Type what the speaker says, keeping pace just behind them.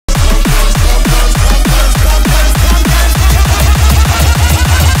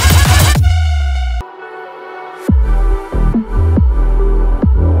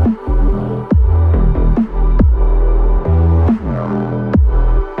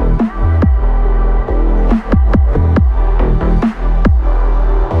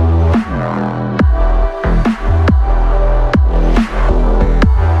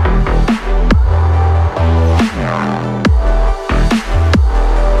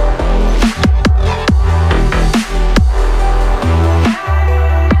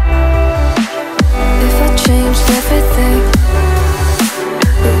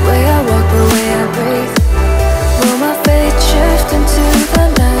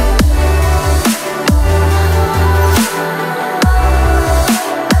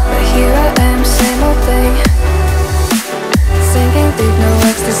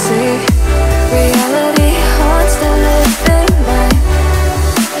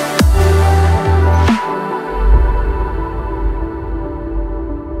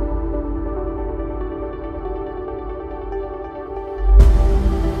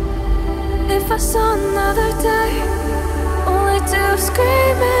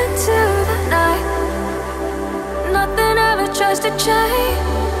tries to change,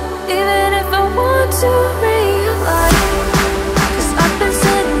 even if I want to realize. 'Cause I've been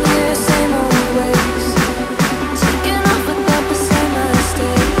sitting here, same old ways, taking off without the same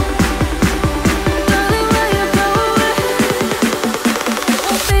mistake. Darling, where you going? It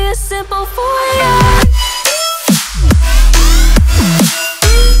won't be as simple for you.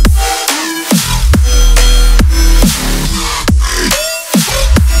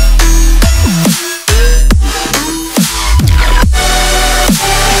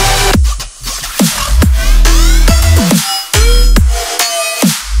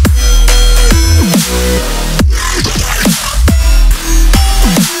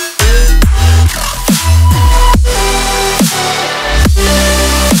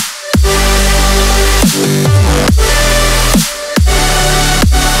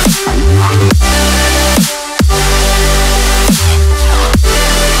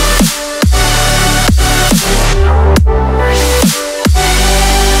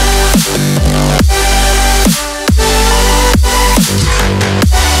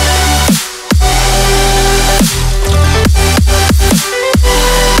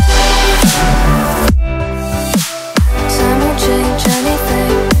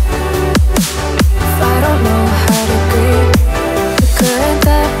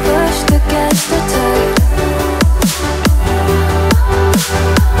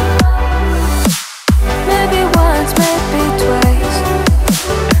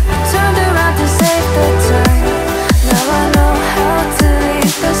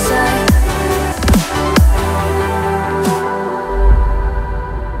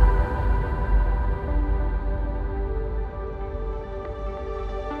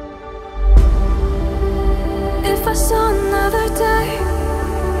 If I saw another day,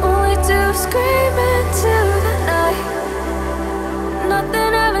 only to scream into the night.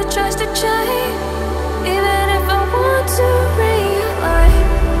 Nothing ever tries to change, even if I want to realize.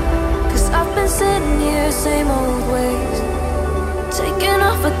 'Cause I've been sitting here, same old ways, taking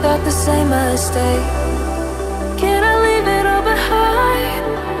off without the same mistake. Can I leave it all behind?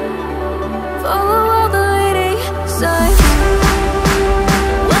 Follow all the leading signs.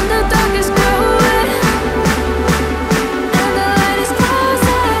 When the dark is growing and the light is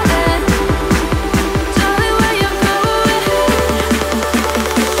closing in, darling, where you going?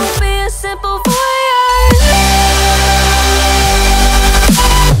 Won't be as simple for you.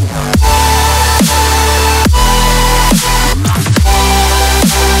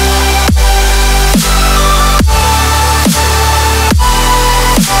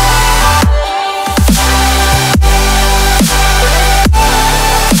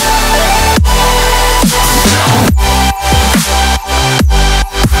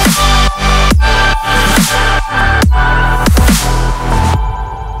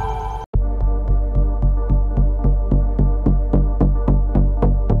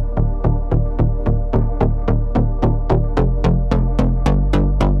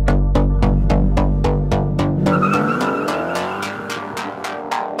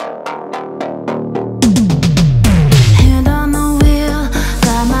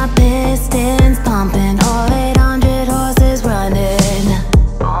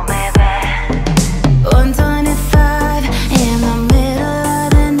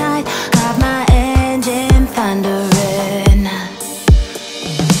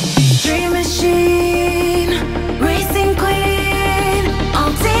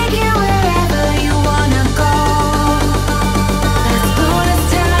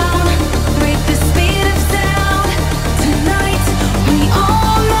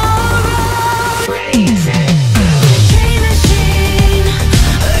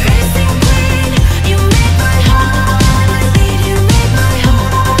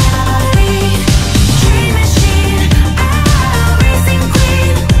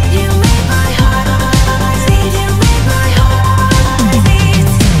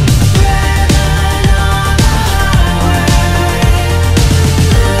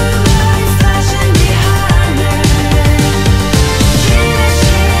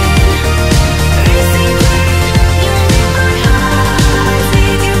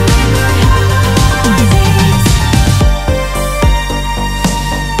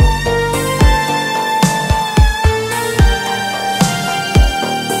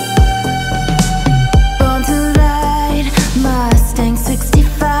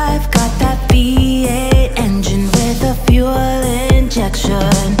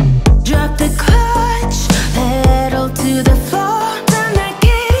 Drop the clutch, pedal to the floor.